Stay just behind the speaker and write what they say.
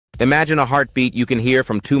Imagine a heartbeat you can hear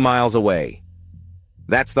from 2 miles away.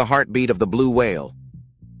 That's the heartbeat of the blue whale.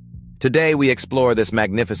 Today we explore this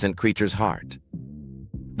magnificent creature's heart.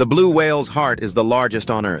 The blue whale's heart is the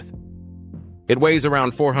largest on Earth. It weighs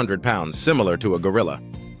around 400 pounds, similar to a gorilla.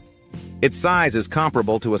 Its size is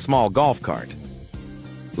comparable to a small golf cart.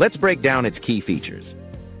 Let's break down its key features.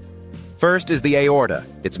 First is the aorta,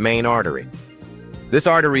 its main artery. This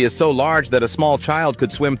artery is so large that a small child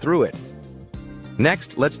could swim through it.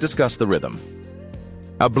 Next, let's discuss the rhythm.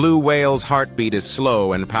 A blue whale's heartbeat is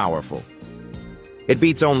slow and powerful. It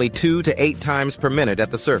beats only 2 to 8 times per minute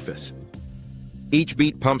at the surface. Each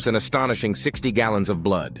beat pumps an astonishing 60 gallons of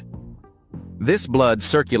blood. This blood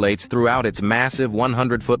circulates throughout its massive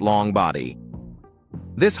 100-foot-long body.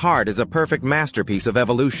 This heart is a perfect masterpiece of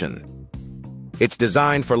evolution. It's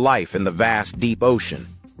designed for life in the vast, deep ocean.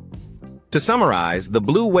 To summarize, the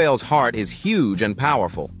blue whale's heart is huge and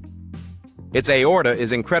powerful. Its aorta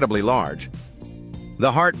is incredibly large.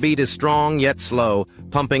 The heartbeat is strong yet slow,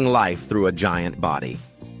 pumping life through a giant body.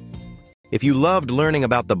 If you loved learning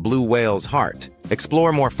about the blue whale's heart,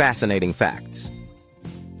 explore more fascinating facts.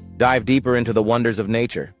 Dive deeper into the wonders of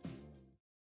nature.